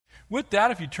With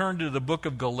that, if you turn to the book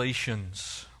of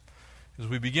Galatians, as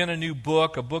we begin a new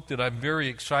book, a book that I'm very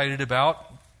excited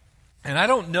about. And I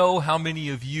don't know how many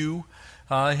of you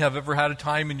have ever had a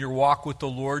time in your walk with the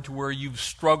Lord to where you've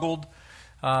struggled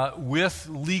with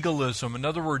legalism. In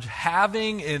other words,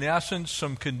 having, in essence,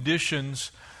 some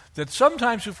conditions that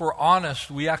sometimes, if we're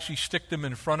honest, we actually stick them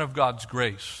in front of God's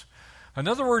grace. In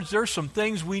other words, there's some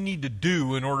things we need to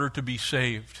do in order to be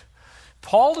saved.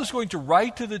 Paul is going to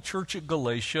write to the church at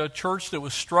Galatia, a church that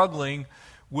was struggling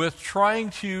with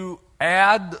trying to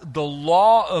add the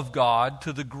law of God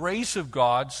to the grace of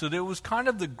God, so that it was kind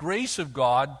of the grace of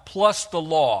God plus the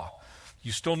law.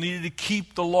 You still needed to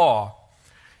keep the law.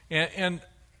 And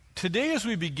today, as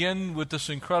we begin with this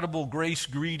incredible grace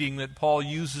greeting that Paul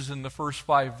uses in the first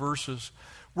 5 verses,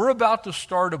 we're about to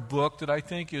start a book that I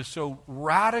think is so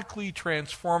radically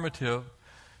transformative,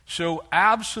 so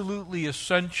absolutely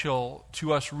essential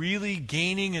to us really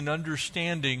gaining an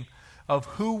understanding of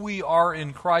who we are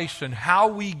in Christ and how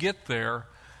we get there,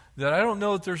 that I don't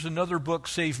know if there's another book,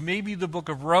 save maybe the book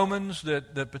of Romans,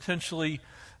 that potentially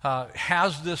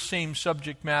has this same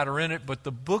subject matter in it. But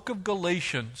the book of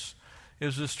Galatians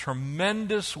is this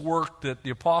tremendous work that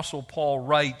the Apostle Paul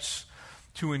writes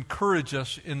to encourage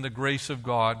us in the grace of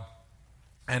God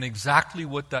and exactly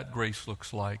what that grace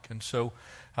looks like. And so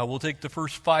we'll take the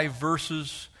first 5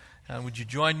 verses. Would you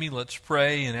join me? Let's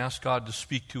pray and ask God to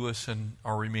speak to us in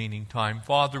our remaining time.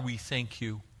 Father, we thank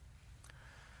you.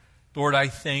 Lord, I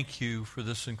thank you for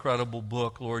this incredible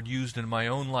book, Lord, used in my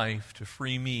own life to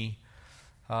free me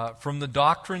from the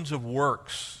doctrines of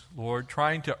works, Lord,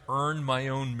 trying to earn my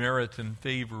own merit and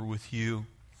favor with you.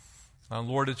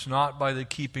 Lord, it's not by the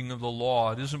keeping of the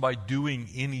law. It isn't by doing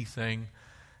anything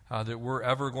that we're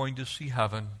ever going to see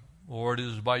heaven. Lord, it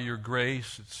is by your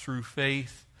grace. It's through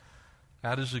faith.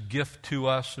 That is a gift to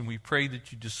us, and we pray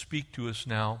that you just speak to us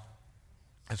now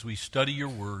as we study your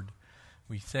word.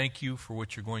 We thank you for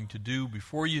what you're going to do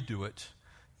before you do it.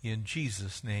 In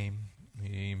Jesus' name,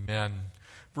 amen.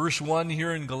 Verse 1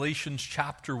 here in Galatians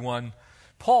chapter 1,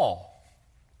 Paul,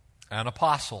 an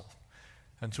apostle.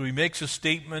 And so he makes a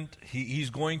statement. He's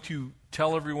going to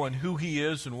tell everyone who he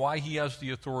is and why he has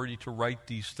the authority to write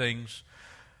these things.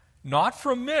 Not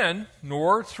from men,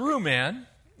 nor through man,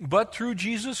 but through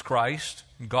Jesus Christ,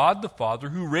 God the Father,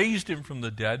 who raised him from the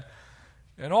dead,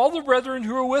 and all the brethren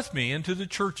who are with me into the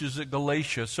churches at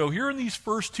Galatia. So here in these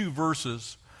first 2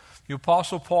 verses, the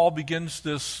Apostle Paul begins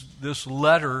this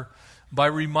letter by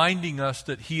reminding us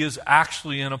that he is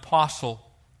actually an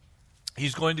apostle.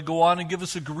 He's going to go on and give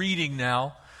us a greeting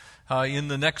now in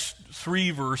the next 3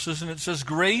 verses, and it says,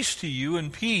 "Grace to you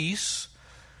and peace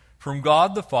from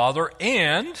God the Father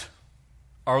and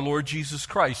our Lord Jesus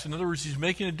Christ." In other words, he's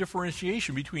making a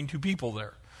differentiation between 2 people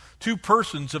there. 2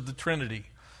 persons of the Trinity,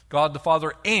 God the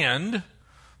Father and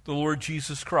the Lord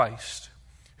Jesus Christ,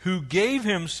 who gave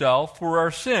himself for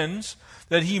our sins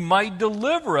that he might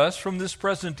deliver us from this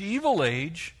present evil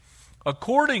age,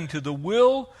 according to the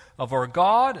will of our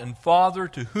God and Father,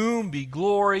 to whom be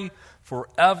glory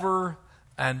forever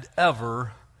and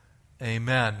ever.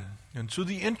 Amen. And so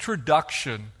the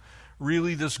introduction,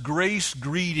 really this grace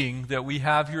greeting that we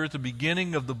have here at the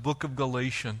beginning of the book of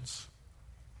Galatians.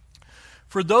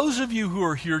 For those of you who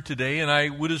are here today, and I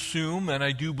would assume, and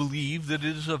I do believe, that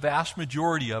it is a vast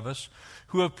majority of us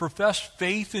who have professed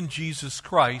faith in Jesus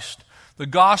Christ, the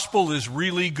gospel is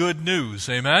really good news.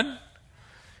 Amen?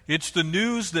 It's the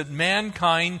news that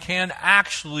mankind can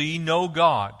actually know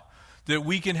God, that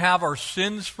we can have our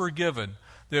sins forgiven,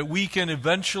 that we can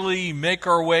eventually make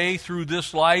our way through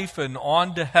this life and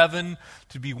on to heaven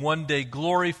to be one day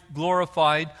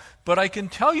glorified. But I can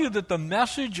tell you that the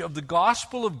message of the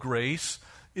gospel of grace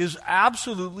is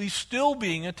absolutely still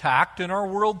being attacked in our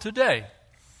world today.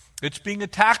 It's being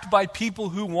attacked by people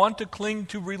who want to cling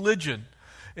to religion.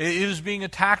 It is being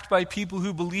attacked by people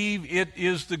who believe it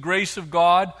is the grace of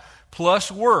God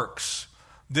plus works,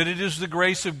 that it is the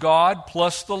grace of God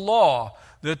plus the law,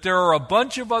 that there are a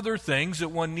bunch of other things that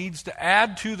one needs to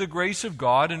add to the grace of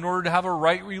God in order to have a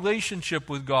right relationship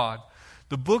with God.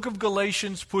 The book of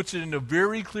Galatians puts it into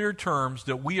very clear terms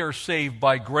that we are saved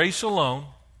by grace alone,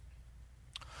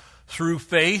 through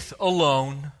faith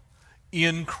alone,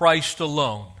 in Christ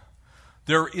alone.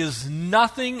 There is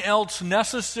nothing else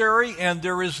necessary, and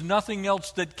there is nothing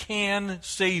else that can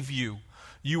save you.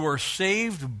 You are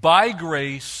saved by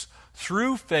grace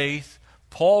through faith.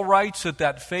 Paul writes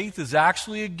that faith is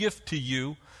actually a gift to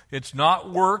you. It's not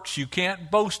works. You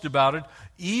can't boast about it.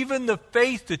 Even the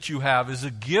faith that you have is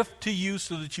a gift to you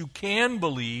so that you can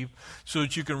believe, so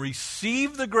that you can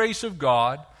receive the grace of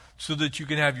God, so that you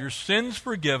can have your sins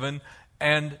forgiven,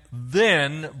 and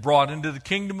then brought into the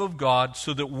kingdom of God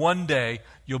so that one day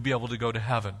you'll be able to go to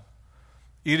heaven.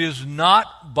 It is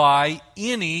not by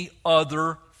any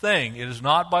other thing. It is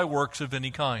not by works of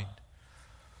any kind.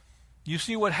 You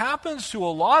see, what happens to a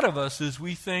lot of us is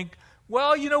we think,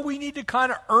 well, we need to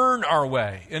kind of earn our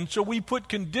way. And so we put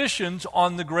conditions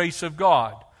on the grace of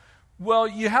God. Well,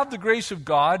 you have the grace of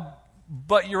God,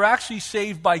 but you're actually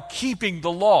saved by keeping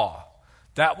the law.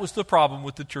 That was the problem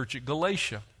with the church at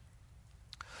Galatia.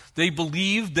 They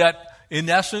believed that, in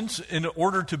essence, in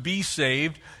order to be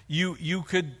saved, you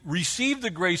could receive the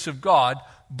grace of God,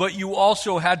 but you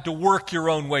also had to work your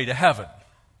own way to heaven.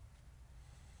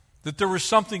 That there was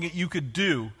something that you could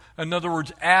do, in other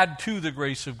words, add to the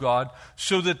grace of God,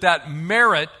 so that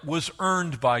merit was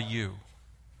earned by you.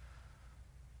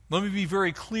 Let me be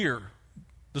very clear.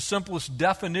 The simplest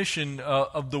definition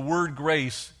of the word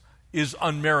grace is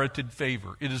unmerited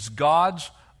favor. It is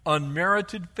God's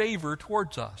unmerited favor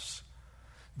towards us.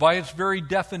 By its very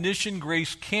definition,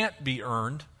 grace can't be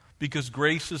earned because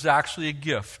grace is actually a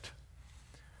gift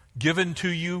given to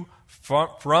you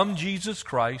from Jesus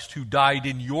Christ, who died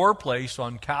in your place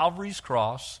on Calvary's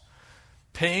cross,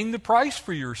 paying the price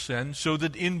for your sin so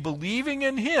that in believing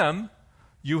in Him,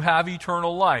 you have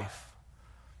eternal life.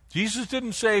 Jesus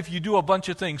didn't say, if you do a bunch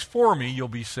of things for me, you'll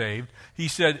be saved. He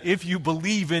said, if you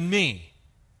believe in me.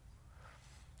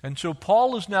 And so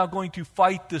Paul is now going to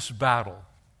fight this battle.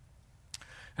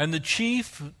 And the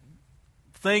chief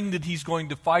thing that he's going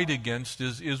to fight against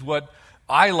is what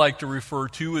I like to refer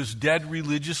to as dead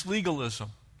religious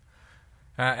legalism.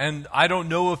 And I don't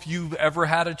know if you've ever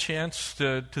had a chance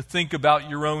to think about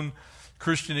your own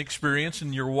Christian experience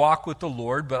and your walk with the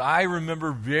Lord, but I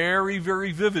remember very,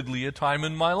 very vividly a time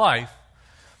in my life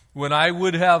when I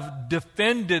would have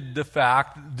defended the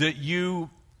fact that you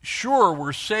sure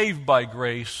were saved by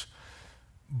grace,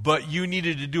 but you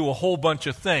needed to do a whole bunch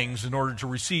of things in order to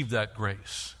receive that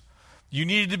grace. You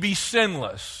needed to be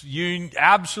sinless. You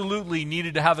absolutely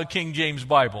needed to have a King James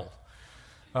Bible.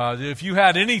 If you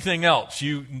had anything else,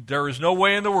 there is no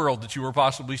way in the world that you were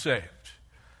possibly saved.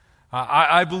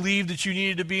 I believe that you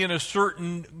needed to be in a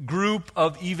certain group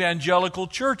of evangelical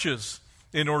churches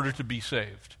in order to be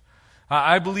saved.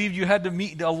 I believe you had to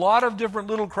meet a lot of different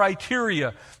little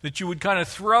criteria that you would kind of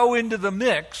throw into the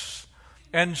mix,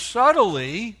 and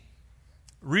subtly,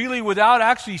 really without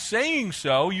actually saying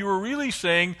so, you were really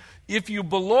saying, if you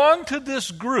belong to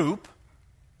this group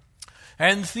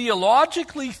and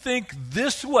theologically think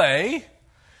this way,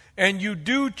 and you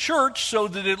do church so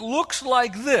that it looks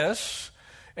like this,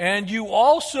 and you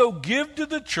also give to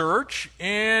the church,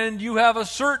 and you have a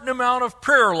certain amount of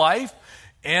prayer life,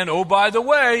 and oh, by the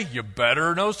way, you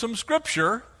better know some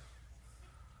scripture,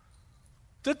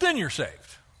 that then you're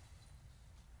saved.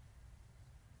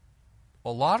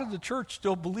 A lot of the church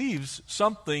still believes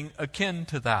something akin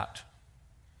to that.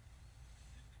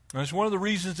 And it's one of the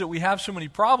reasons that we have so many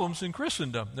problems in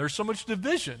Christendom. There's so much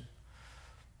division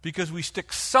because we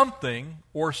stick something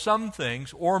or some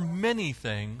things or many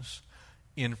things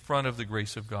in front of the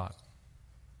grace of God.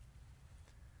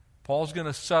 Paul's going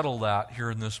to settle that here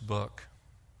in this book.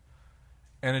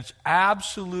 And it's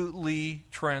absolutely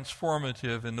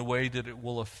transformative in the way that it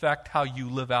will affect how you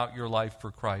live out your life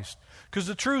for Christ. Because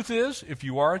the truth is, if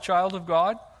you are a child of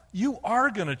God, you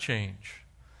are going to change.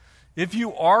 If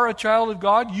you are a child of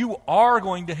God, you are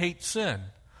going to hate sin.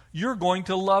 You're going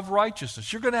to love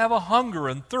righteousness. You're going to have a hunger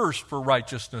and thirst for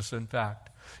righteousness, in fact.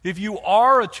 If you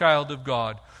are a child of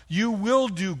God, you will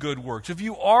do good works. If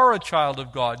you are a child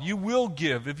of God, you will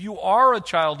give. If you are a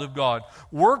child of God,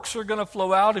 works are going to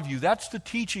flow out of you. That's the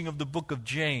teaching of the book of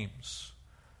James.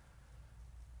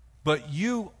 But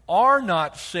you are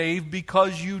not saved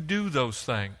because you do those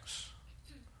things.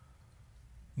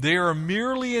 They are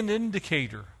merely an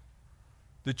indicator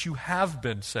that you have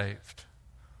been saved.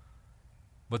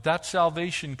 But that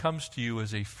salvation comes to you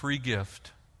as a free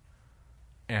gift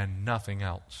and nothing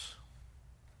else.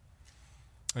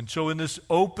 And so in this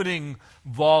opening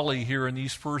volley here in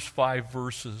these first 5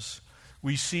 verses,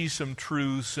 we see some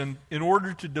truths. And in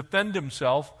order to defend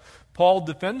himself, Paul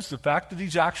defends the fact that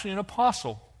he's actually an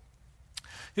apostle.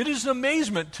 It is an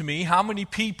amazement to me how many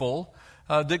people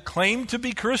that claim to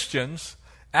be Christians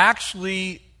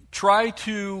actually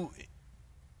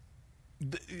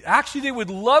they would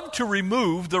love to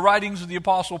remove the writings of the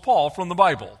Apostle Paul from the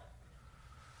Bible.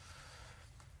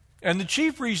 And the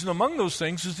chief reason among those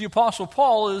things is the Apostle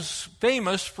Paul is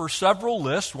famous for several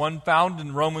lists, one found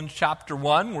in Romans chapter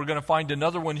 1. We're going to find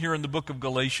another one here in the book of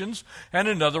Galatians, and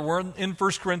another one in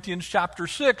 1 Corinthians chapter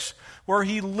 6, where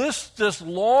he lists this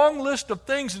long list of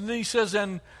things, and then he says,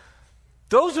 and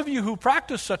those of you who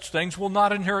practice such things will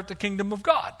not inherit the kingdom of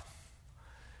God.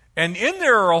 And in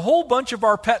there are a whole bunch of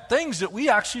our pet things that we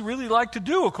actually really like to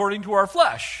do according to our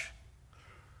flesh.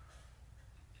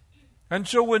 And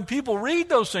so when people read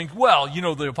those things, well,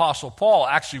 the Apostle Paul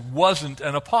actually wasn't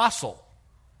an apostle.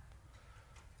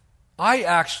 I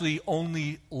actually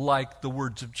only like the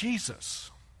words of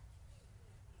Jesus.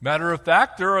 Matter of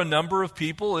fact, there are a number of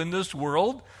people in this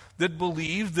world that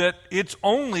believe that it's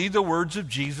only the words of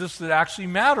Jesus that actually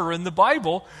matter in the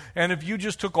Bible. And if you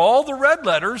just took all the red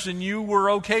letters and you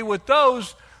were okay with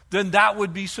those, then that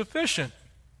would be sufficient.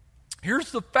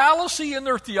 Here's the fallacy in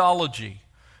their theology.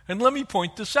 And let me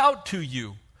point this out to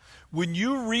you. When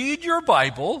you read your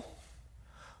Bible,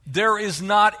 there is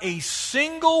not a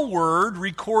single word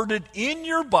recorded in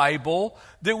your Bible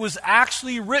that was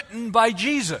actually written by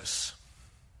Jesus.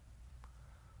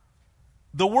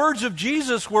 The words of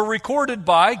Jesus were recorded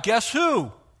by, guess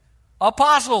who?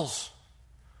 Apostles.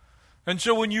 And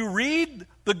so when you read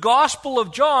the Gospel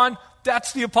of John,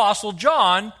 that's the Apostle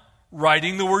John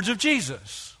writing the words of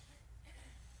Jesus.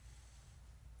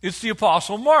 It's the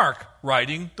Apostle Mark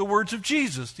writing the words of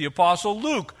Jesus. The Apostle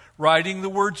Luke writing the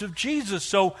words of Jesus.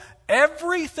 So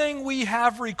everything we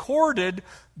have recorded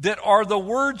that are the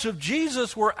words of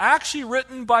Jesus were actually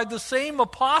written by the same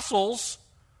apostles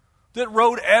that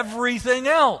wrote everything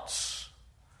else.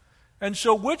 And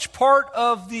so which part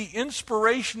of the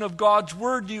inspiration of God's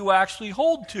Word do you actually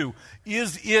hold to?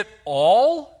 Is it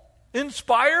all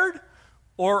inspired?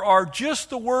 Or are just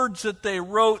the words that they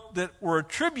wrote that were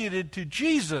attributed to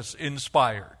Jesus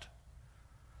inspired?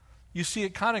 You see,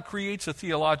 it kind of creates a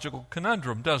theological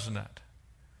conundrum, doesn't it?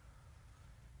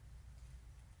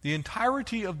 The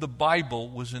entirety of the Bible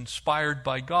was inspired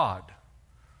by God.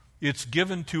 It's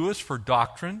given to us for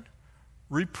doctrine,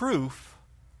 reproof,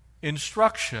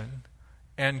 instruction,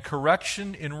 and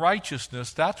correction in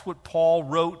righteousness. That's what Paul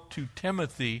wrote to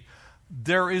Timothy.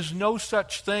 There is no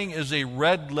such thing as a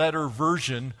red letter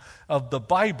version of the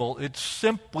Bible. It's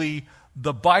simply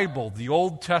the Bible, the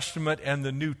Old Testament and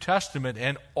the New Testament,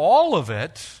 and all of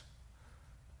it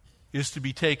is to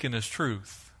be taken as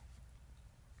truth.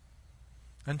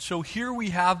 And so here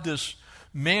we have this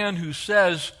man who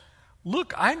says,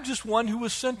 look, I'm just one who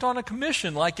was sent on a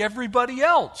commission like everybody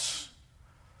else.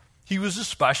 He was a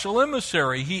special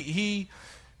emissary. He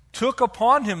took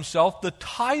upon himself the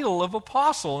title of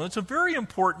apostle. And it's a very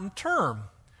important term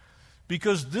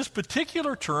because this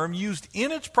particular term, used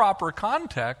in its proper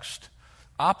context,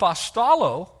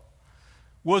 apostolo,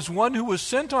 was one who was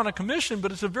sent on a commission,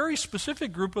 but it's a very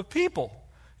specific group of people.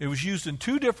 It was used in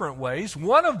two different ways.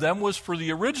 One of them was for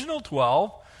the original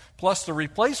 12, plus the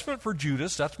replacement for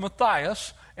Judas, that's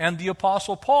Matthias, and the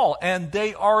Apostle Paul. And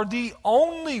they are the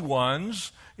only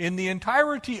ones in the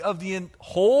entirety of the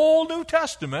whole New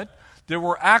Testament that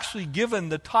were actually given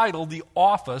the title, the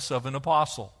office of an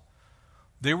apostle.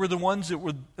 They were the ones that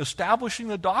were establishing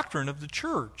the doctrine of the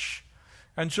church.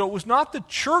 And so it was not the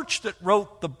church that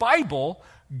wrote the Bible.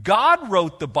 God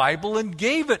wrote the Bible and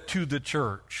gave it to the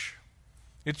church.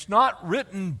 It's not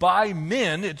written by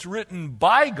men, it's written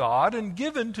by God and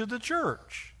given to the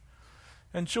church.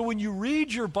 And so when you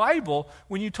read your Bible,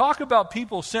 when you talk about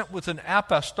people sent with an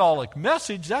apostolic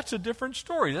message, that's a different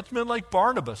story. That's men like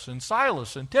Barnabas and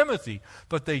Silas and Timothy.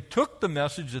 But they took the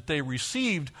message that they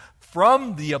received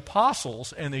from the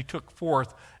apostles and they took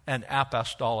forth an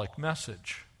apostolic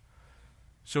message.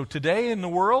 So today in the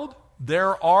world,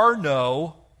 there are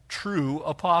no true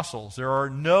apostles. There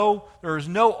is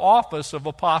no office of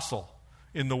apostle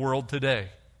in the world today.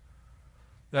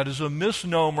 That is a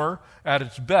misnomer at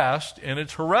its best, and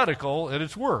it's heretical at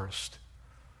its worst.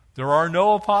 There are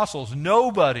no apostles.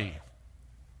 Nobody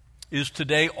is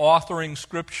today authoring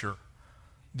Scripture.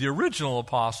 The original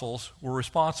apostles were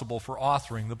responsible for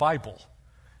authoring the Bible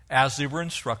as they were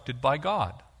instructed by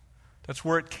God. That's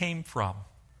where it came from.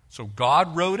 So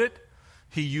God wrote it.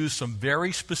 He used some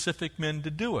very specific men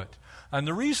to do it. And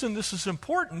the reason this is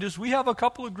important is we have a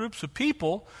couple of groups of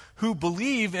people who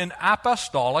believe in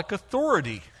apostolic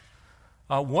authority.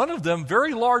 One of them,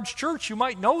 very large church, you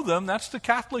might know them, that's the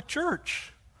Catholic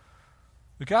Church.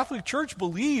 The Catholic Church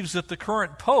believes that the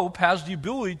current Pope has the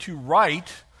ability to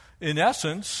write, in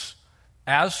essence,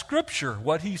 as Scripture.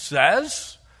 What he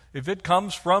says, if it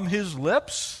comes from his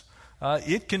lips,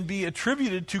 it can be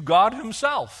attributed to God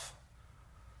himself.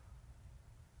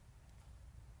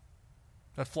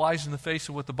 That flies in the face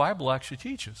of what the Bible actually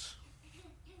teaches.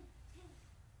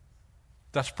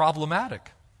 That's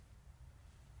problematic.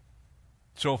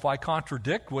 So if I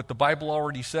contradict what the Bible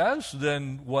already says,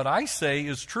 then what I say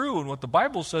is true and what the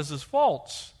Bible says is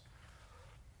false.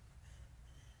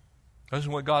 That's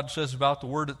what God says about the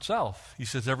Word itself. He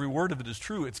says every word of it is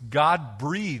true. It's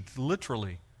God-breathed,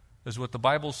 literally, is what the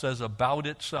Bible says about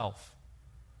itself.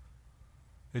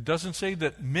 It doesn't say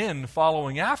that men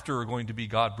following after are going to be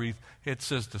God-breathed. It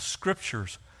says the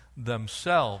Scriptures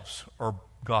themselves are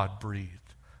God-breathed.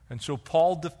 And so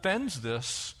Paul defends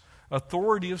this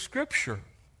authority of Scripture.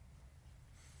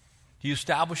 He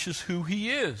establishes who he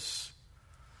is.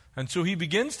 And so he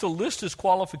begins to list his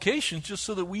qualifications just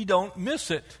so that we don't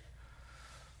miss it.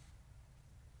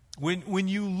 When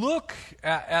you look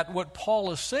at what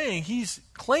Paul is saying, he's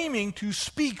claiming to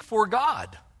speak for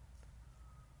God.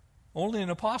 Only an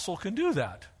apostle can do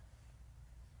that.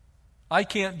 I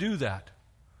can't do that.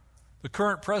 The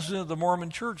current president of the Mormon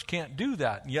Church can't do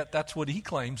that, and yet that's what he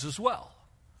claims as well.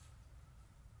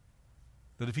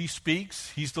 That if he speaks,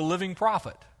 he's the living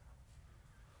prophet.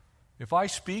 If I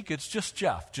speak, it's just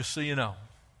Jeff, just so you know.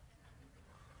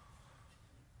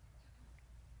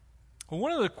 Well,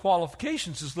 one of the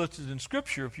qualifications is listed in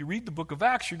Scripture. If you read the book of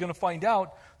Acts, you're going to find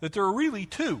out that there are really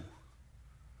two.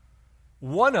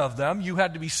 One of them, you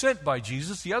had to be sent by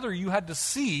Jesus. The other, you had to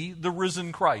see the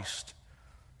risen Christ.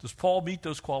 Does Paul meet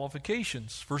those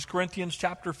qualifications? 1 Corinthians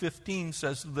chapter 15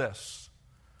 says this.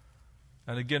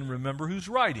 And again, remember who's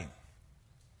writing.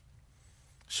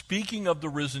 Speaking of the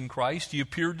risen Christ, he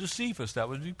appeared to Cephas, that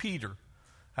would be Peter,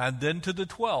 and then to the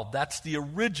 12. That's the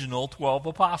original 12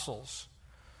 apostles.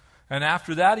 And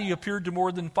after that, he appeared to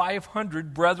more than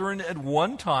 500 brethren at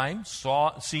one time,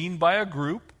 seen by a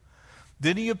group.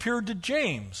 Then he appeared to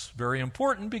James, very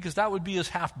important because that would be his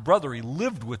half-brother. He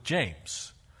lived with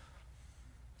James.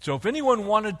 So if anyone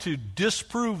wanted to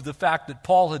disprove the fact that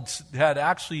Paul had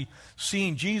actually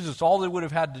seen Jesus, all they would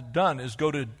have had to done is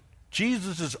go to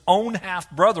Jesus' own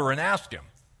half-brother and ask him.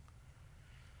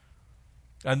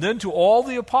 And then to all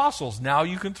the apostles. Now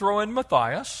you can throw in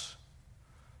Matthias,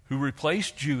 who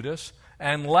replaced Judas.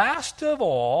 And last of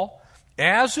all,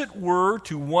 as it were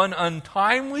to one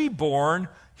untimely born,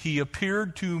 he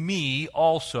appeared to me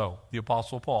also, the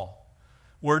Apostle Paul.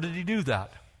 Where did he do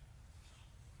that?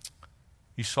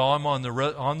 He saw him on the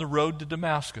road to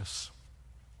Damascus,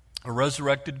 a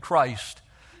resurrected Christ.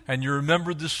 And you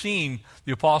remember the scene.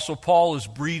 The Apostle Paul is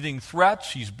breathing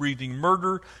threats. He's breathing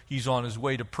murder. He's on his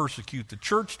way to persecute the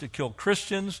church, to kill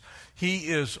Christians. He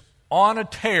is on a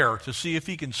tear to see if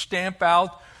he can stamp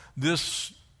out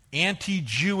this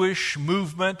anti-Jewish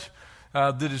movement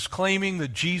that is claiming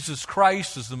that Jesus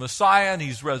Christ is the Messiah and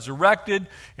he's resurrected,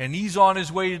 and he's on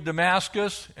his way to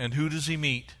Damascus. And who does he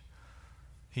meet?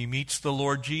 He meets the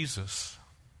Lord Jesus.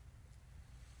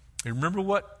 You remember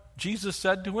what Jesus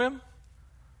said to him?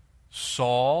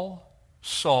 Saul,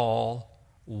 Saul,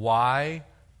 why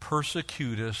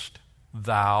persecutest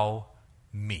thou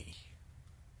me?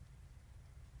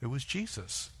 It was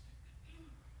Jesus.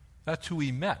 That's who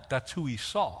he met. That's who he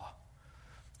saw.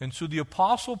 And so the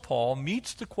Apostle Paul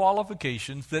meets the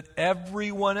qualifications that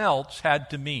everyone else had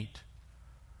to meet.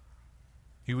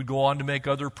 He would go on to make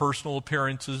other personal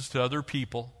appearances to other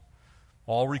people,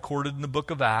 all recorded in the book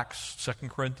of Acts. 2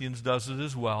 Corinthians does it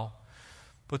as well.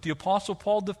 But the Apostle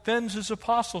Paul defends his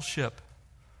apostleship.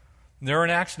 And there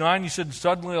in Acts 9, he said,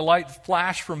 suddenly a light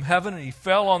flashed from heaven and he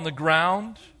fell on the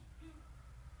ground.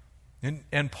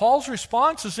 And Paul's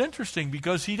response is interesting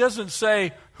because he doesn't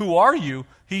say, who are you?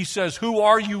 He says, who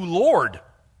are you, Lord?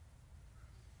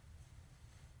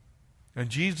 And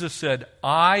Jesus said,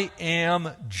 I am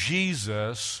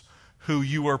Jesus who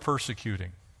you are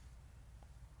persecuting.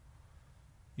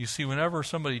 You see, whenever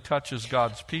somebody touches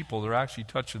God's people, they're actually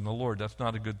touching the Lord. That's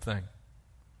not a good thing.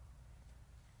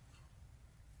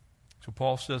 So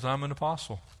Paul says, I'm an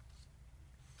apostle.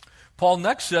 Paul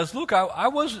next says, look,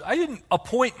 I didn't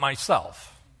appoint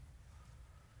myself.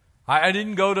 I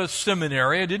didn't go to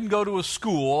seminary. I didn't go to a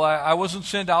school. I wasn't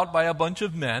sent out by a bunch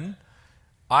of men.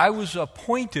 I was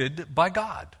appointed by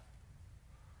God.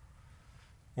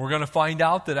 We're going to find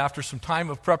out that after some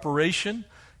time of preparation,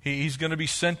 he's going to be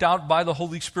sent out by the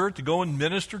Holy Spirit to go and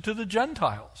minister to the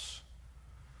Gentiles.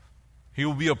 He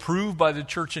will be approved by the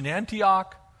church in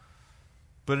Antioch.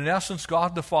 But in essence,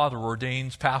 God the Father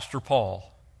ordains Pastor Paul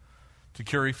to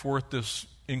carry forth this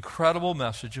incredible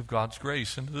message of God's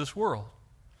grace into this world.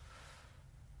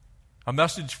 A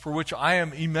message for which I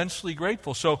am immensely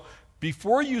grateful. So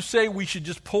before you say we should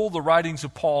just pull the writings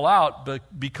of Paul out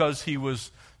because he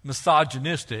was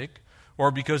misogynistic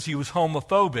or because he was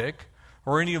homophobic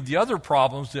or any of the other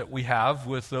problems that we have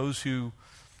with those who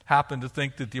happen to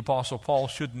think that the Apostle Paul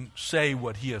shouldn't say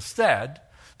what he has said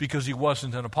because he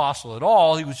wasn't an apostle at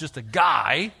all, he was just a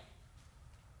guy.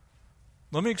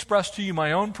 Let me express to you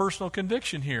my own personal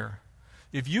conviction here.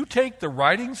 If you take the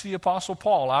writings of the Apostle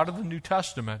Paul out of the New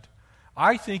Testament,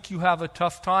 I think you have a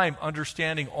tough time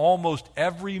understanding almost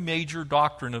every major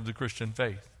doctrine of the Christian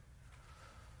faith.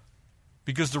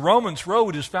 Because the Romans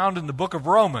road is found in the book of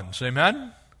Romans.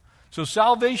 Amen? So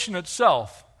salvation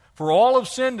itself, for all have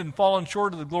sinned and fallen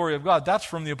short of the glory of God, that's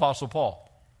from the Apostle Paul.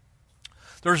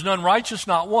 There's none righteous,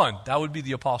 not one. That would be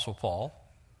the Apostle Paul.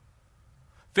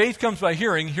 Faith comes by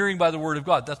hearing, hearing by the word of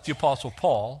God. That's the Apostle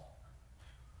Paul.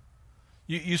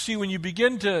 You see, when you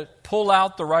begin to pull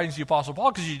out the writings of the Apostle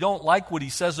Paul because you don't like what he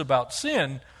says about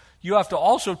sin, you have to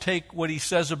also take what he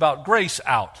says about grace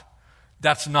out.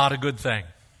 That's not a good thing.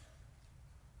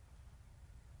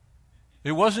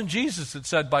 It wasn't Jesus that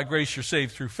said, by grace you're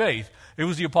saved through faith. It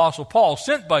was the Apostle Paul,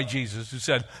 sent by Jesus, who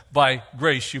said, by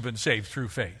grace you've been saved through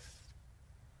faith.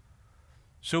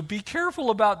 So be careful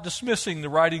about dismissing the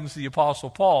writings of the Apostle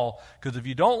Paul, because if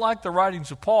you don't like the writings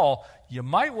of Paul, you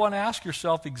might want to ask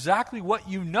yourself exactly what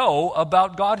you know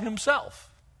about God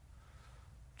himself.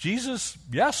 Jesus,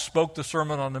 yes, spoke the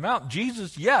Sermon on the Mount.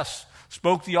 Jesus, yes,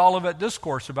 spoke the Olivet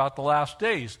Discourse about the last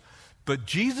days. But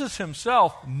Jesus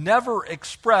himself never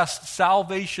expressed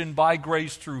salvation by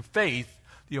grace through faith.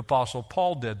 The Apostle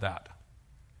Paul did that.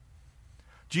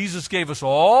 Jesus gave us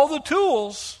all the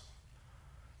tools.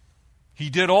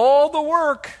 He did all the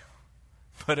work,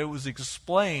 but it was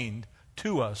explained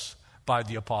to us by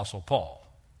the Apostle Paul.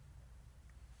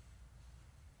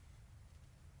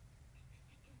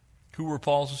 Who were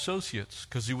Paul's associates?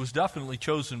 Because he was definitely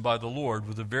chosen by the Lord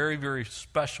with a very, very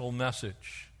special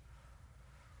message.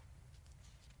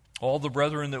 All the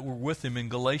brethren that were with him in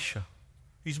Galatia.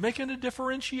 He's making a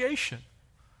differentiation.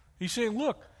 He's saying,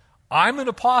 look, I'm an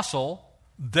apostle,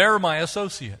 they're my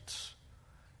associates.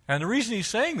 And the reason he's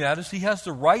saying that is he has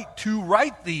the right to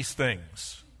write these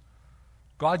things.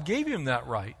 God gave him that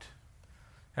right.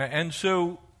 And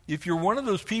so if you're one of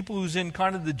those people who's in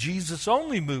kind of the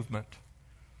Jesus-only movement,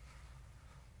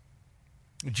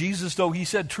 Jesus, though he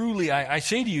said, truly, I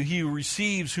say to you, he who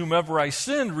receives whomever I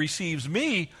send receives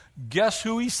me, guess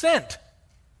who he sent?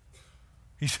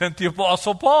 He sent the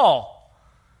Apostle Paul.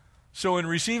 So in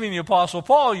receiving the Apostle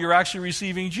Paul, you're actually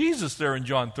receiving Jesus there in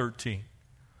John 13.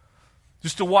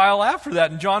 Just a while after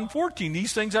that, in John 14,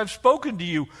 these things I've spoken to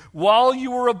you while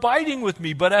you were abiding with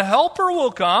me. But a helper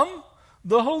will come,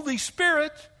 the Holy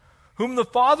Spirit, whom the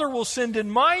Father will send in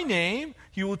my name.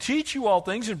 He will teach you all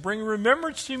things and bring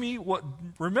remembrance to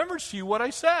you what I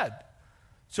said.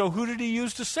 So who did he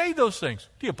use to say those things?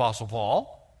 The Apostle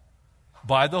Paul,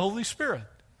 by the Holy Spirit.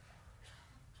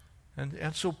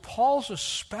 And so Paul's a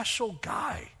special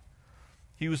guy.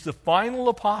 He was the final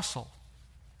apostle.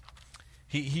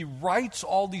 He writes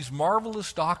all these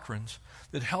marvelous doctrines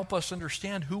that help us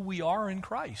understand who we are in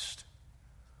Christ.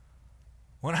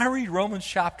 When I read Romans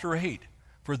chapter 8,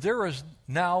 for there is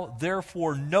now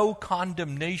therefore no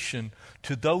condemnation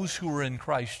to those who are in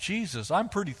Christ Jesus, I'm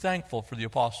pretty thankful for the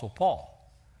Apostle Paul.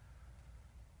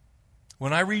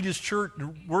 When I read his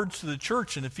words to the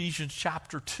church in Ephesians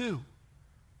chapter 2,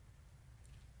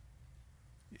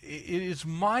 it is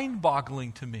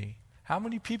mind-boggling to me how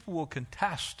many people will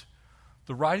contest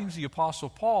the writings of the Apostle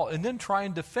Paul and then try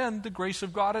and defend the grace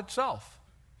of God itself.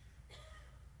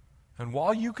 And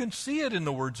while you can see it in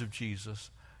the words of Jesus,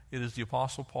 it is the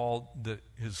Apostle Paul that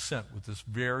is sent with this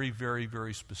very, very,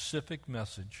 very specific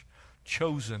message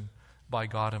chosen by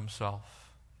God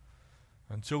himself.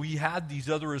 And so he had these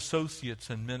other associates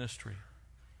in ministry.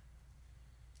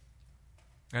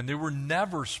 And they were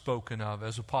never spoken of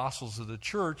as apostles of the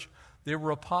church. They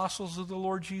were apostles of the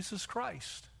Lord Jesus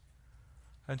Christ.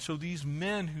 And so these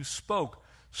men who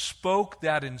spoke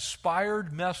that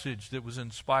inspired message that was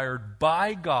inspired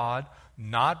by God,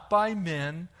 not by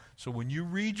men. So when you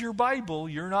read your Bible,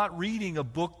 you're not reading a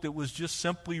book that was just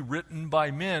simply written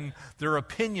by men, their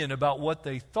opinion about what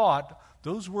they thought.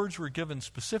 Those words were given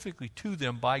specifically to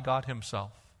them by God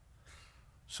himself,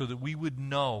 so that we would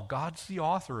know God's the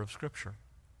author of Scripture.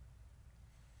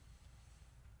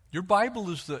 Your Bible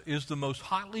is the most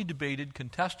hotly debated,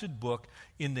 contested book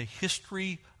in the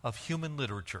history of human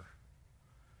literature.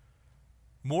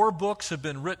 More books have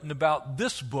been written about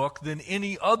this book than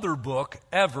any other book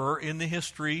ever in the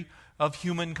history of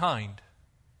humankind.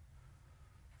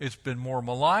 It's been more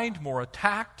maligned, more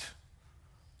attacked.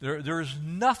 There is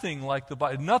nothing like the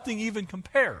Bible. Nothing even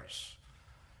compares.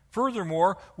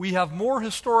 Furthermore, we have more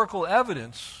historical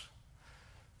evidence,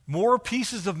 more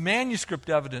pieces of manuscript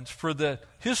evidence for the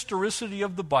historicity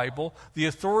of the Bible, the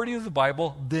authority of the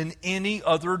Bible, than any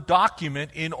other document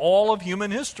in all of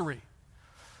human history.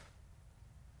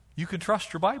 You can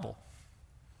trust your Bible.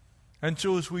 And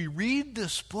so as we read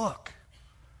this book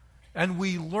and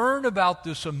we learn about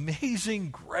this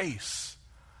amazing grace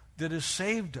that has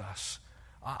saved us,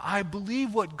 I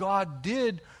believe what God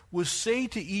did was say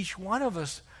to each one of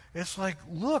us, it's like,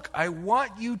 look, I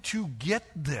want you to get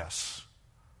this.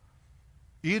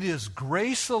 It is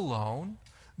grace alone,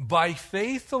 by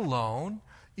faith alone,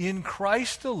 in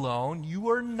Christ alone. You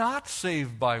are not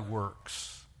saved by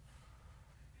works.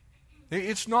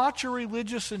 It's not your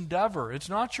religious endeavor. It's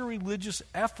not your religious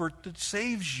effort that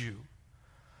saves you.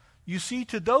 You see,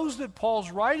 to those that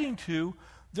Paul's writing to,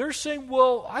 they're saying,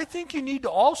 well, I think you need to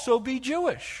also be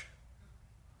Jewish.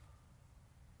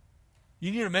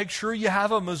 You need to make sure you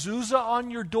have a mezuzah on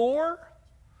your door.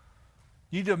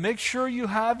 You need to make sure you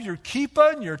have your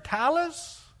kippah and your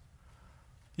talis.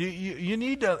 You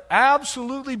need to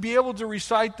absolutely be able to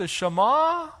recite the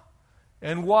Shema.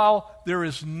 And while there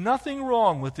is nothing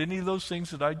wrong with any of those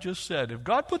things that I just said, if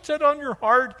God puts that on your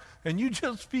heart and you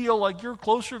just feel like you're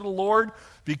closer to the Lord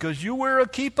because you wear a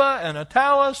kippah and a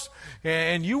talis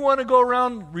and you want to go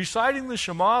around reciting the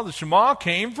Shema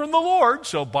came from the Lord,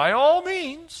 so by all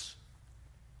means.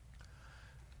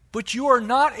 But you are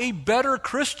not a better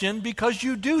Christian because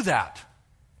you do that.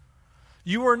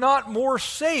 You are not more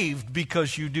saved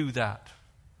because you do that.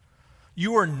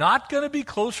 You are not going to be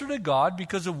closer to God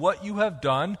because of what you have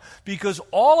done, because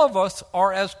all of us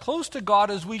are as close to God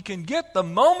as we can get the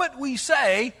moment we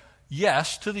say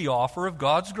yes to the offer of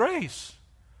God's grace.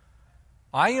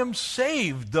 I am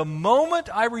saved the moment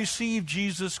I receive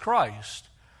Jesus Christ.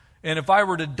 And if I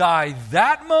were to die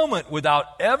that moment without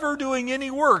ever doing any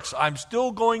works, I'm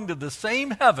still going to the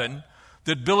same heaven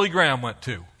that Billy Graham went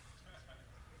to.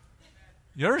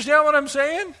 You understand what I'm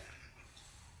saying?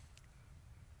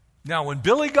 Now, when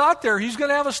Billy got there, he's going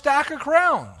to have a stack of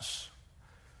crowns.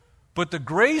 But the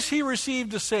grace he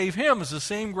received to save him is the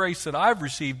same grace that I've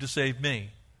received to save me.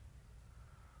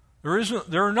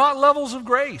 There are not levels of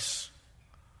grace.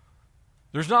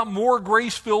 There's not more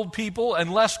grace-filled people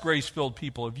and less grace-filled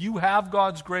people. If you have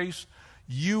God's grace,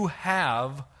 you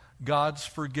have God's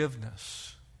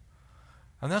forgiveness.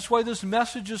 And that's why this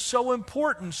message is so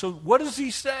important. So what does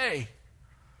he say?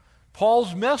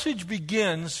 Paul's message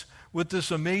begins with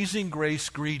this amazing grace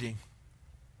greeting.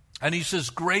 And he says,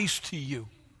 grace to you.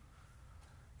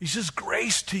 He says,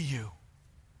 grace to you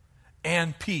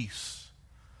and peace.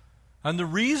 And the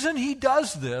reason he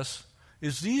does this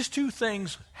is these two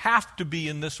things have to be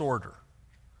in this order.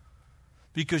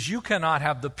 Because you cannot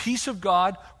have the peace of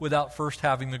God without first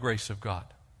having the grace of God.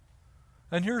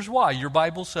 And here's why. Your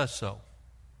Bible says so.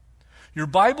 Your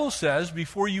Bible says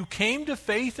before you came to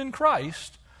faith in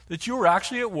Christ that you were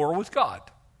actually at war with God.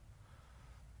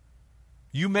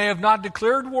 You may have not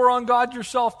declared war on God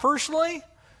yourself personally,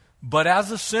 but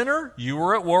as a sinner, you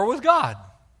were at war with God.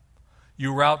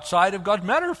 You were outside of God.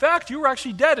 Matter of fact, you were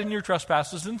actually dead in your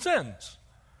trespasses and sins.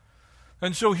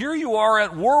 And so here you are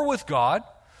at war with God,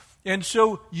 and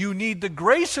so you need the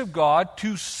grace of God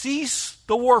to cease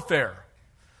the warfare,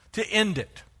 to end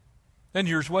it. And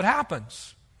here's what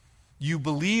happens. You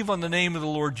believe on the name of the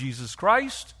Lord Jesus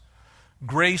Christ.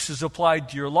 Grace is applied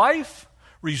to your life,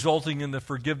 resulting in the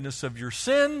forgiveness of your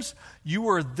sins. You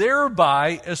are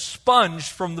thereby expunged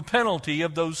from the penalty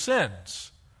of those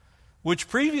sins, which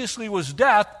previously was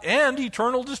death and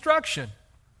eternal destruction.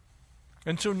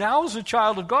 And so now as a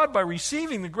child of God, by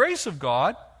receiving the grace of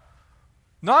God,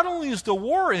 not only is the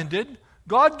war ended,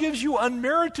 God gives you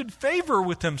unmerited favor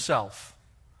with himself.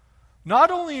 Not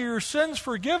only are your sins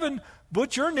forgiven,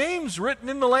 but your name's written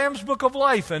in the Lamb's Book of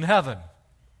Life in heaven.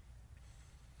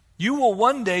 You will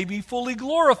one day be fully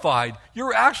glorified.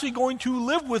 You're actually going to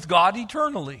live with God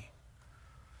eternally.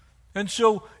 And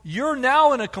so you're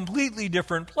now in a completely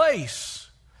different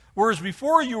place. Whereas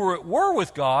before you were at war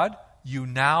with God, you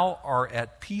now are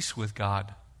at peace with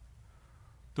God.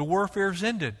 The warfare's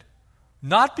ended.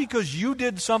 Not because you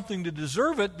did something to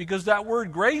deserve it, because that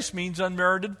word grace means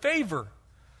unmerited favor.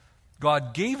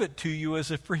 God gave it to you as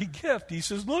a free gift. He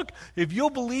says, look, if you'll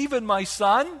believe in my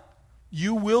Son,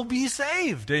 you will be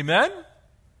saved. Amen?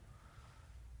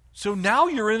 So now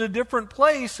you're in a different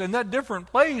place, and that different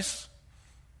place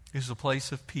is a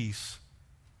place of peace.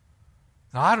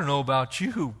 Now, I don't know about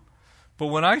you, but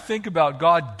when I think about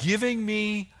God giving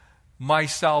me my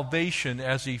salvation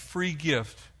as a free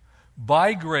gift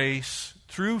by grace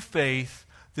through faith,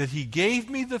 that he gave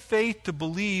me the faith to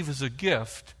believe as a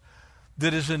gift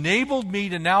that has enabled me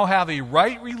to now have a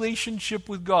right relationship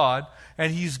with God,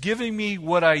 and he's giving me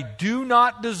what I do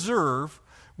not deserve,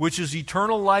 which is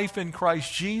eternal life in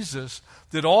Christ Jesus,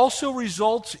 that also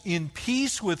results in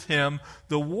peace with him.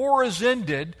 The war is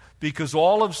ended because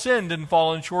all have sinned and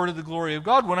fallen short of the glory of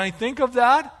God. When I think of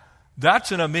that,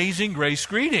 that's an amazing grace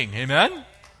greeting. Amen?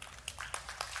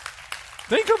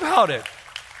 Think about it.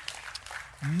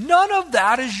 None of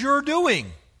that is your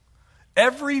doing.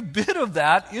 Every bit of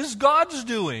that is God's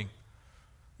doing.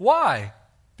 Why?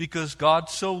 Because God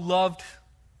so loved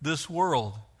this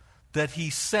world that he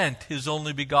sent his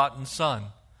only begotten Son.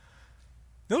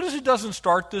 Notice it doesn't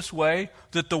start this way,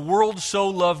 that the world so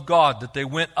loved God that they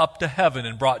went up to heaven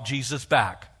and brought Jesus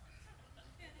back.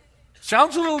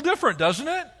 Sounds a little different, doesn't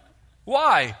it?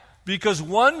 Why? Because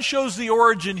one shows the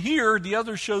origin here, the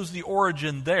other shows the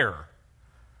origin there.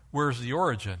 Where's the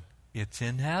origin? It's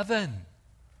in heaven.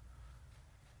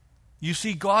 You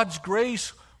see, God's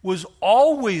grace was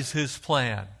always his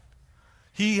plan.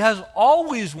 He has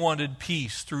always wanted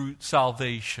peace through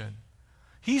salvation.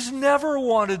 He's never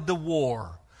wanted the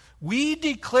war. We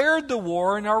declared the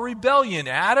war in our rebellion.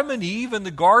 Adam and Eve in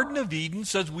the Garden of Eden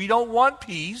says we don't want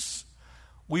peace.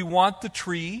 We want the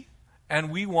tree, and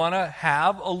we want to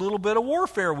have a little bit of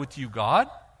warfare with you, God.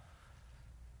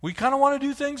 We kind of want to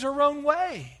do things our own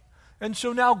way. And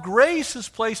so now grace has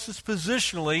placed us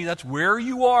positionally. That's where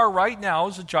you are right now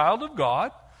as a child of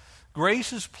God.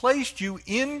 Grace has placed you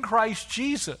in Christ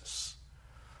Jesus.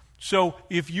 So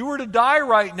if you were to die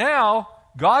right now,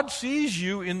 God sees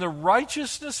you in the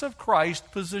righteousness of Christ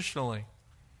positionally.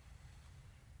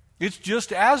 It's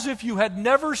just as if you had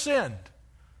never sinned,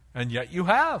 and yet you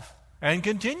have, and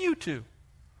continue to.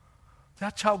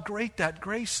 That's how great that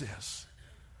grace is.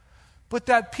 But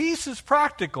that peace is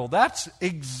practical. That's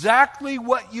exactly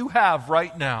what you have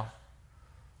right now.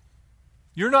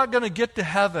 You're not going to get to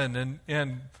heaven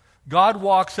and God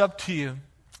walks up to you.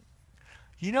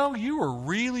 You know, you were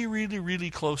really, really, really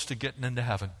close to getting into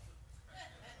heaven.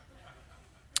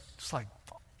 It's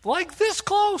like this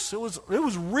close. It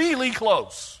was really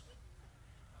close.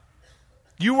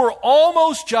 You were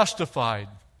almost justified.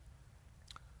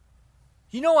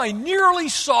 You know, I nearly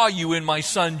saw you in my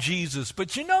son Jesus,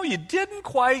 but you know, you didn't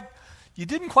quite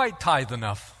tithe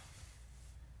enough.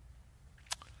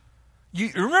 You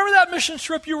remember that mission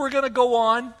trip you were going to go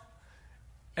on?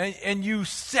 And you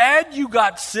said you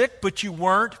got sick, but you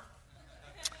weren't?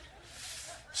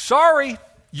 Sorry,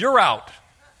 you're out.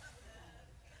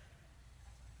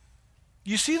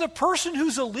 You see, the person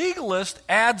who's a legalist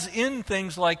adds in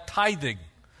things like tithing,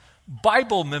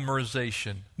 Bible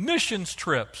memorization, missions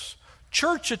trips,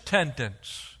 church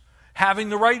attendance, having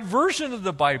the right version of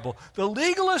the Bible. The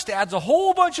legalist adds a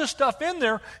whole bunch of stuff in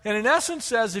there, and in essence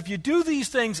says, if you do these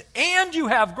things and you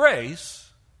have grace,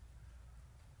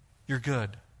 you're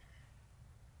good.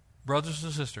 Brothers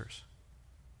and sisters,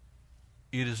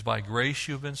 it is by grace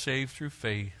you have been saved through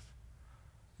faith.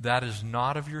 That is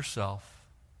not of yourself.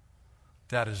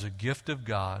 That is a gift of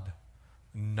God.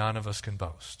 None of us can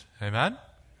boast. Amen?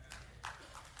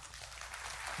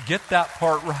 Get that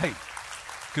part right.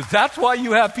 Because that's why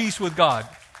you have peace with God.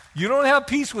 You don't have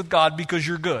peace with God because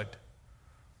you're good.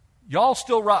 Y'all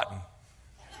still rotten.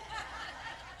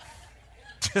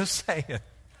 Just saying.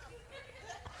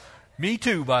 Me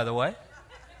too, by the way.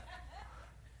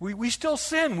 We still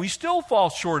sin. We still fall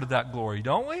short of that glory,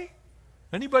 don't we?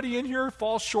 Anybody in here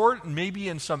fall short, and maybe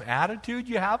in some attitude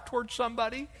you have towards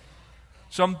somebody?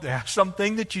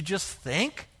 Something that you just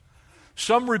think?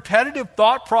 Some repetitive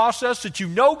thought process that you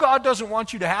know God doesn't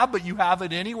want you to have, but you have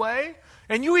it anyway?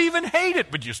 And you even hate it,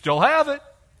 but you still have it.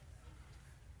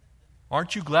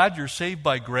 Aren't you glad you're saved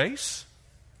by grace?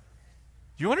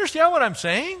 Do you understand what I'm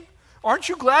saying? Aren't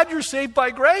you glad you're saved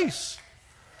by grace?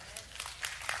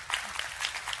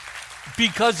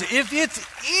 Because if it's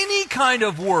any kind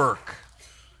of work,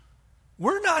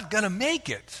 we're not going to make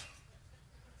it.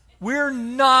 We're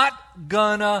not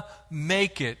going to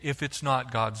make it if it's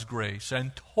not God's grace,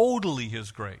 and totally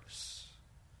His grace.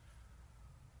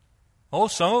 Oh,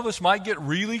 some of us might get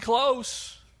really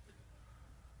close,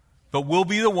 but we'll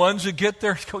be the ones that get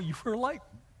there and go, you were like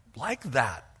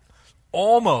that.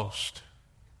 Almost.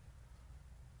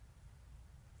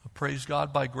 But praise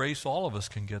God, by grace, all of us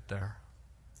can get there.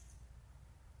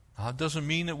 Now, it doesn't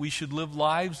mean that we should live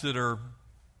lives that are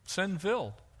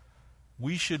sin-filled.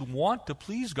 We should want to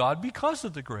please God because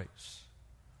of the grace.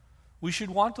 We should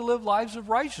want to live lives of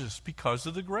righteousness because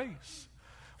of the grace.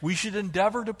 We should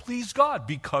endeavor to please God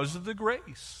because of the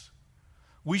grace.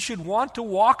 We should want to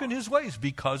walk in His ways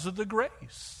because of the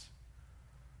grace.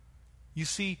 You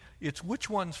see, it's which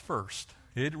one's first.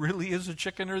 It really is a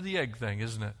chicken or the egg thing,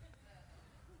 isn't it?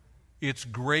 It's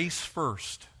grace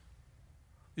first.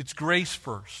 It's grace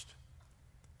first.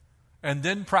 And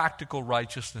then practical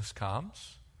righteousness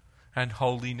comes, and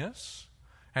holiness,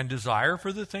 and desire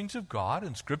for the things of God,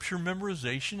 and scripture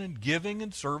memorization, and giving,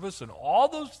 and service, and all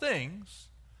those things.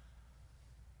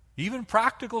 Even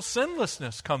practical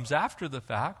sinlessness comes after the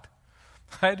fact.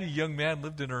 I had a young man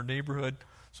lived in our neighborhood.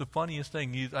 It's the funniest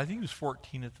thing. I think he was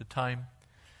 14 at the time.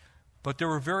 But they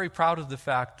were very proud of the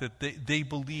fact that they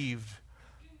believed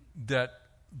that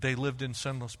they lived in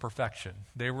sinless perfection.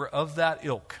 They were of that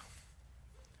ilk.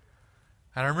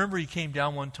 And I remember he came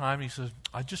down one time and he says,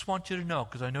 I just want you to know,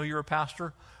 because I know you're a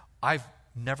pastor, I've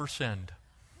never sinned.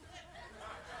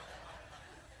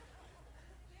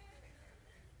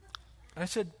 I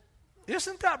said,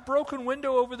 isn't that broken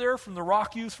window over there from the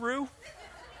rock you threw?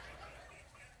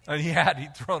 And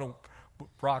he'd thrown a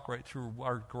rock right through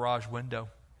our garage window.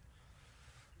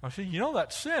 I said, you know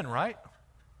that's sin, right?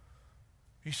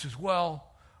 He says, well,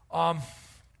 and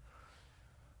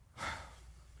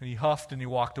he huffed and he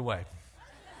walked away.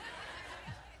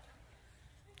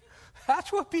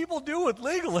 That's what people do with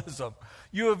legalism.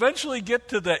 You eventually get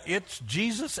to the it's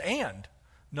Jesus and.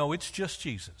 No, it's just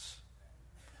Jesus.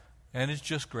 And it's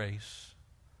just grace.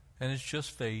 And it's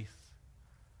just faith.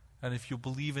 And if you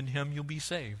believe in him, you'll be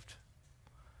saved.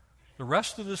 The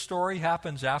rest of the story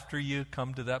happens after you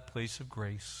come to that place of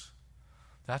grace.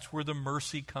 That's where the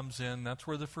mercy comes in. That's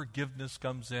where the forgiveness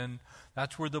comes in.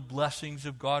 That's where the blessings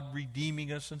of God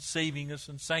redeeming us and saving us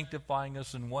and sanctifying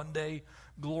us and one day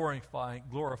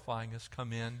glorifying us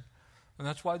come in. And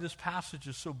that's why this passage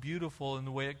is so beautiful in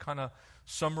the way it kind of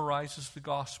summarizes the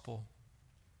gospel.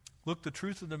 Look, the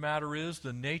truth of the matter is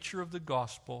the nature of the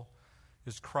gospel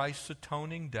is Christ's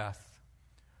atoning death.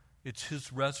 It's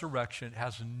his resurrection. It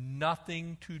has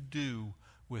nothing to do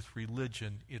with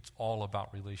religion. It's all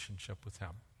about relationship with him.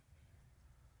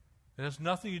 It has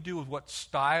nothing to do with what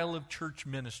style of church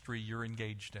ministry you're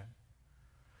engaged in.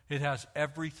 It has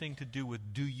everything to do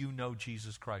with, do you know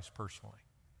Jesus Christ personally?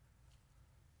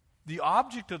 The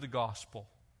object of the gospel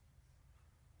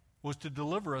was to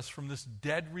deliver us from this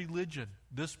dead religion,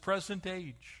 this present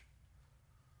age,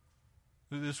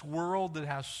 this world that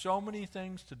has so many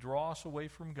things to draw us away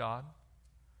from God,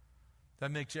 that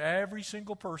makes every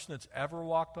single person that's ever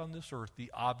walked on this earth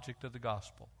the object of the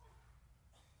gospel.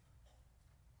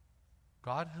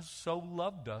 God has so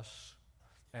loved us,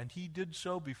 and he did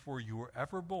so before you were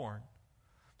ever born,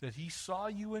 that he saw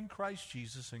you in Christ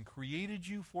Jesus and created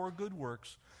you for good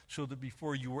works so that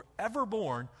before you were ever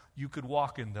born, you could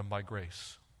walk in them by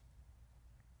grace.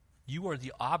 You are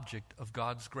the object of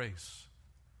God's grace.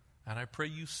 And I pray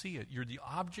you see it. You're the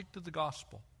object of the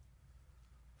gospel.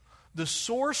 The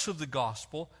source of the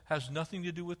gospel has nothing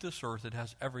to do with this earth. It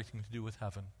has everything to do with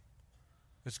heaven.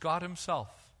 It's God himself.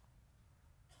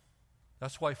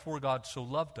 That's why for God so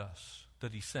loved us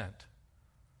that he sent.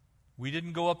 We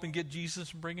didn't go up and get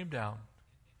Jesus and bring him down.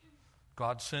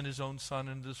 God sent his own Son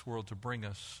into this world to bring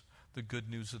us the good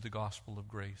news of the gospel of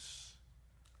grace.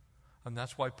 And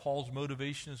that's why Paul's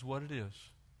motivation is what it is.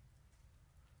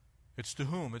 It's to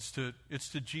whom? It's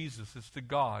to Jesus. It's to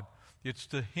God. It's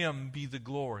to him be the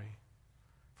glory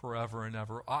forever and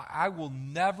ever. I will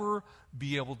never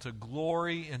be able to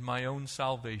glory in my own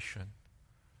salvation.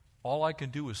 All I can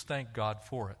do is thank God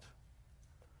for it.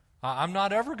 I'm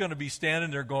not ever going to be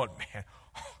standing there going, man,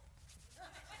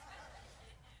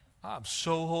 I'm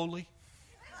so holy.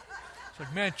 It's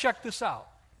like, man, check this out.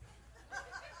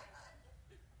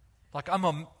 Like I'm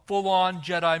a full-on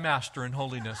Jedi master in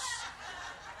holiness.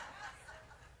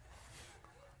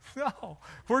 No,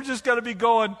 we're just going to be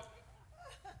going,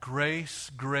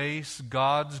 grace, grace,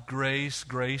 God's grace,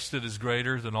 grace that is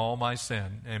greater than all my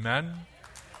sin. Amen?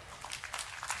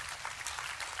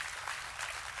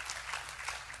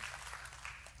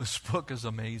 This book is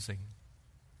amazing.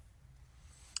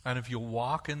 And if you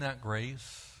walk in that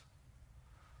grace,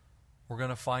 we're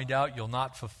going to find out you'll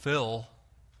not fulfill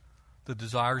the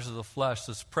desires of the flesh.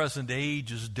 This present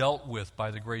age is dealt with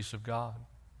by the grace of God.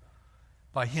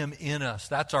 By him in us,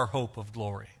 that's our hope of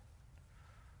glory.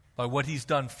 By what he's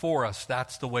done for us,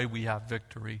 that's the way we have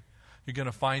victory. You're going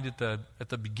to find at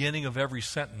the beginning of every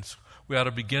sentence, we ought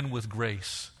to begin with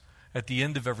grace. At the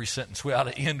end of every sentence, we ought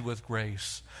to end with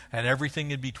grace. And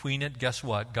everything in between it, guess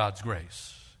what? God's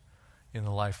grace in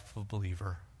the life of a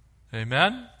believer.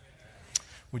 Amen?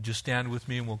 Would you stand with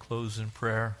me and we'll close in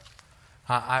prayer?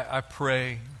 I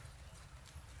pray.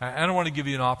 I don't want to give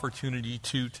you an opportunity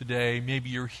to today. Maybe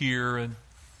you're here and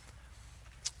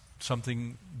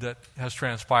something that has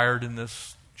transpired in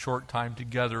this short time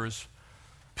together has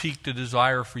piqued a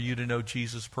desire for you to know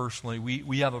Jesus personally.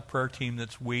 We have a prayer team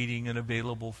that's waiting and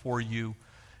available for you.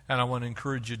 And I want to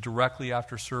encourage you directly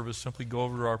after service, simply go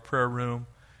over to our prayer room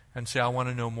and say, I want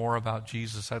to know more about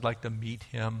Jesus. I'd like to meet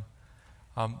him.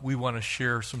 We want to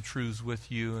share some truths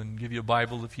with you and give you a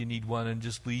Bible if you need one and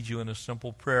just lead you in a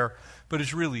simple prayer. But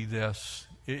it's really this.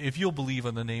 If you'll believe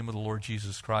in the name of the Lord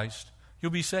Jesus Christ,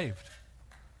 you'll be saved.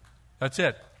 That's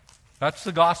it. That's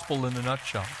the gospel in a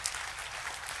nutshell.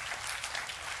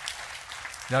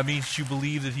 That means you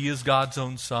believe that he is God's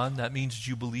own Son. That means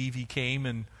you believe he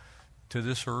came to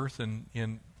this earth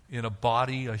in a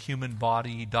body, a human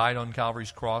body. He died on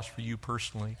Calvary's cross for you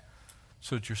personally.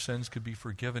 so that your sins could be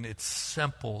forgiven. It's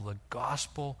simple. The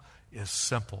gospel is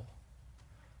simple.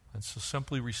 And so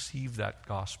simply receive that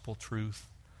gospel truth.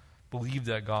 Believe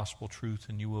that gospel truth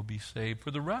and you will be saved.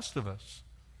 For the rest of us,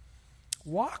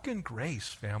 walk in grace,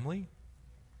 family.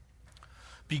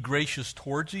 Be gracious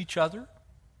towards each other.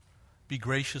 Be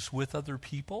gracious with other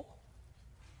people.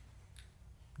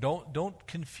 Don't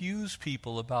confuse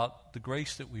people about the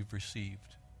grace that we've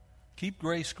received. Keep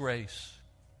grace, grace.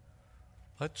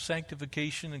 Let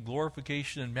sanctification and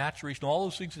glorification and maturation, all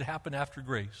those things that happen after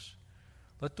grace,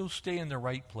 let those stay in their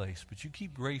right place. But you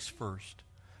keep grace first.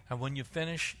 And when you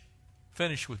finish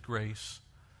with grace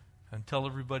and tell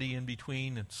everybody in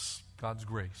between it's God's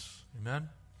grace. Amen?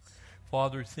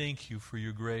 Father, thank you for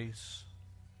your grace.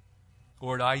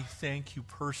 Lord, I thank you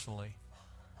personally.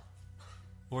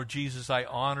 Lord Jesus, I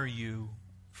honor you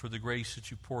for the grace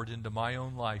that you poured into my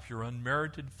own life, your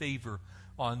unmerited favor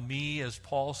on me, as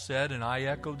Paul said, and I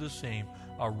echo the same,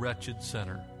 a wretched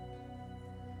sinner.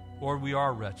 Lord, we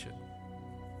are wretched.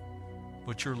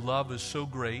 But your love is so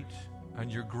great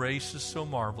and your grace is so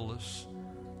marvelous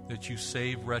that you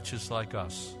save wretches like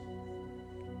us.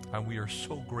 And we are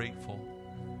so grateful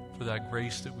for that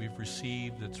grace that we've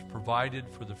received that's provided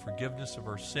for the forgiveness of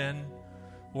our sin.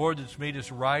 Lord, that's made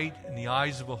us right in the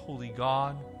eyes of a holy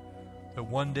God, that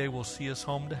one day will see us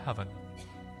home to heaven.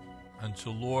 And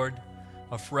so, Lord,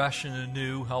 afresh and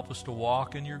anew, help us to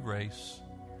walk in your grace.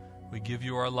 We give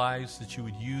you our lives that you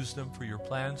would use them for your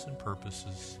plans and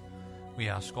purposes. We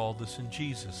ask all this in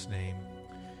Jesus' name.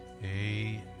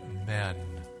 Amen.